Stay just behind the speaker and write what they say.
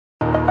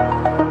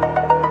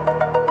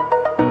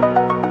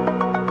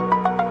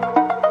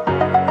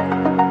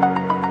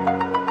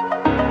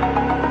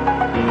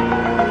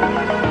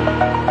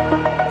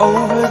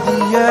Over the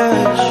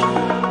edge,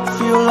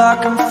 feel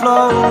like I'm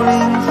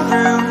floating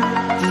through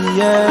the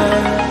air.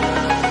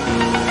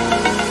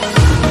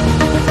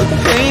 The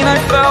pain I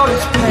felt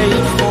is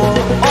paid for,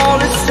 all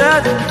is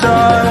said and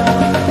done.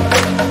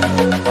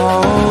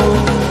 Oh,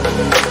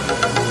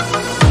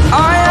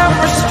 I am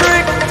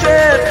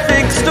restricted,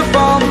 fixed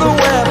upon the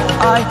web.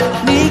 I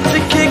need to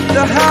kick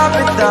the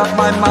habit that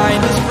my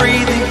mind is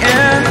breathing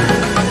in.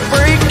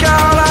 Break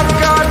out, I've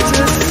got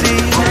to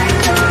see.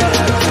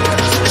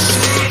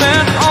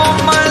 Spent all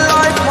my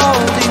life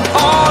holding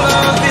all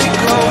of it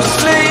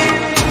closely.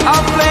 I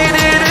played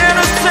it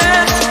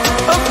innocent,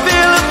 a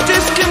feel of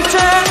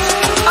discontent.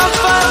 I'm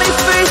finally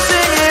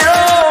facing it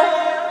all,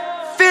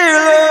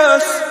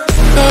 fearless.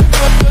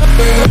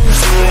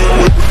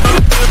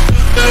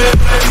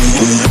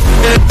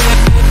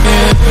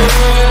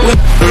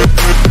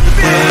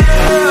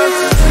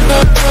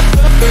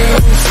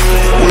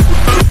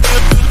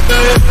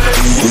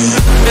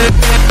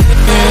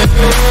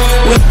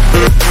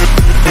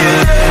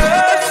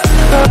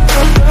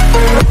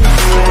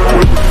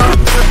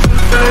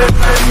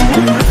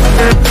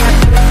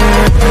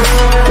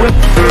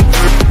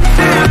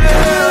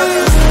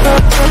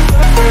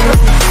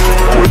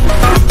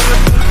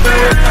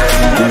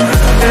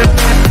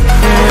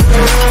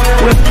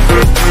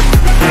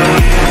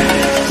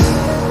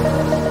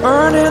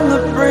 Burning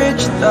the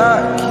bridge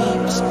that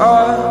keeps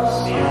us.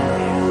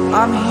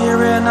 I'm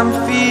here and I'm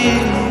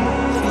feeling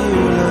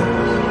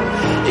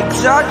fearless.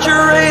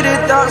 Exaggerated,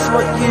 that's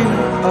what you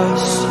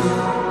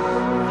assume.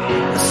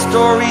 The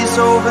story's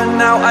over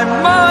now, I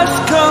must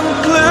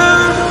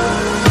conclude.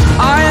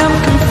 I am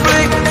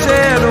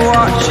conflicted,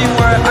 watching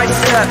where I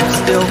step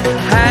still,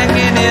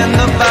 hanging in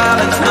the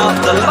balance. Not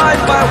the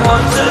life I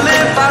want to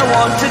live, I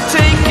want to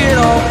take it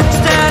all.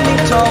 Standing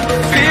tall,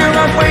 fear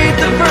I've weighed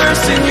the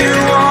person you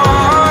are.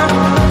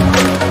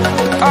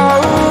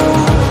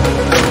 Oh,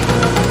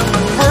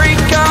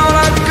 break out,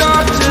 I've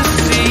got to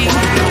see.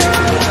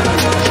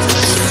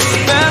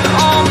 Spent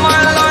all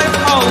my life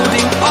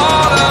holding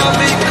all of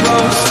it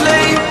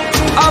closely.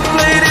 I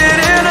played it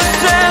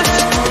innocent,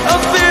 a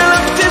feel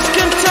of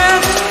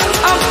discontent.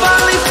 I'm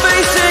finally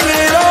facing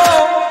it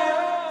all,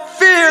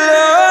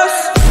 fearless.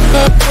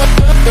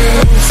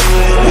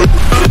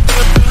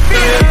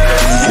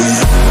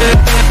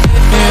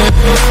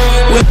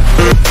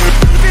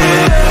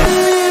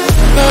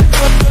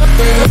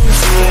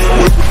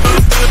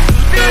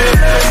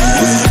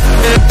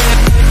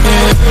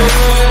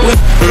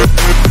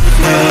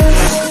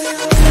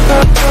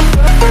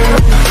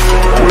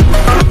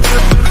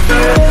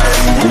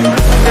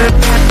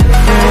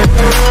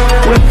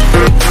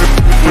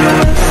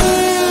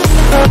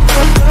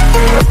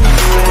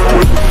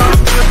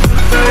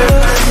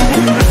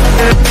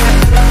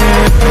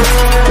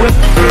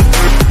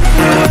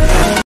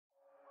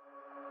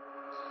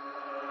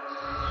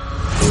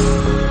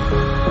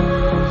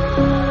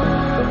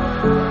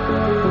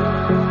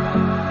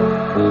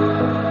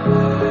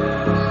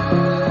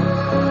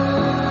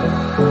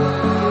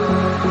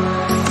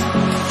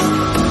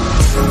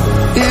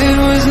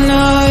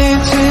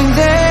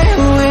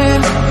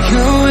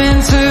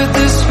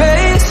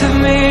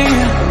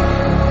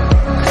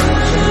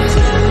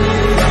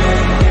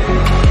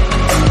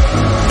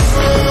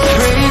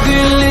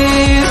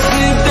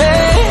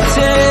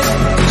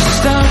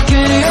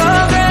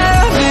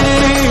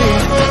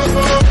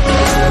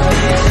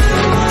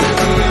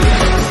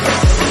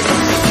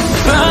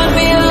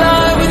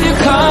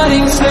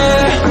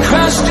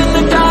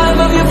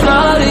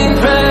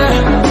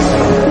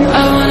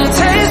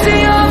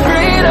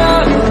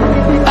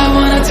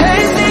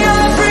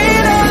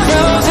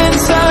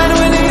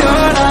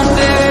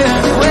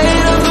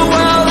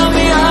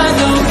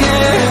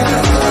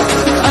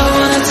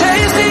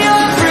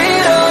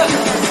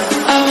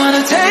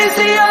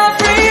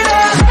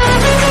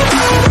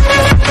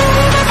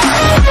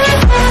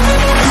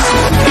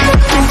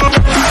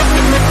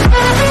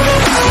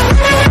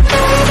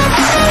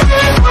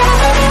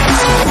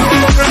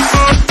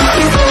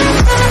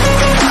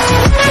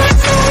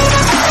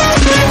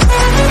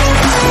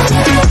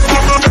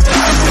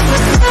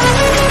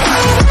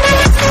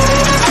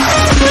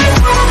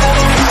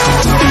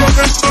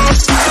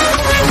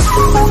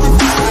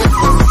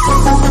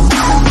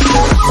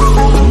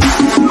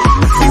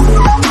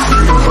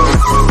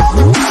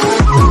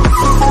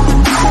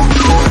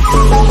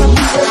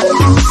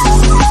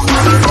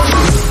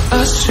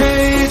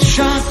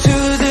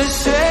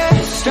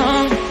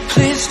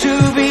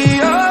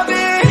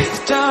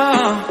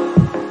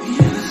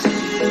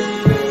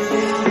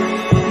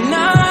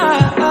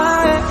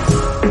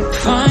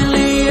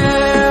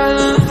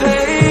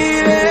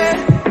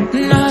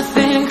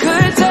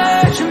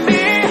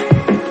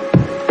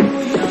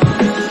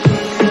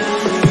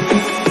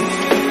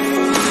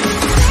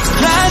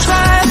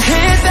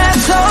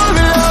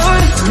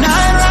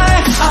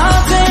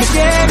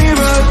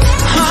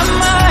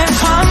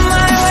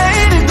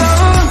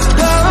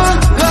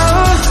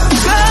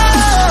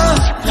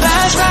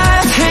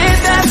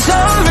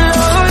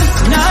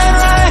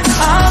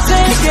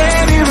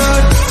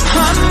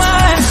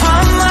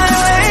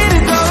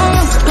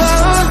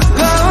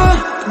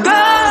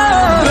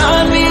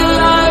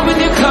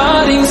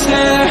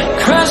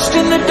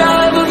 lost in the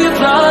dive of your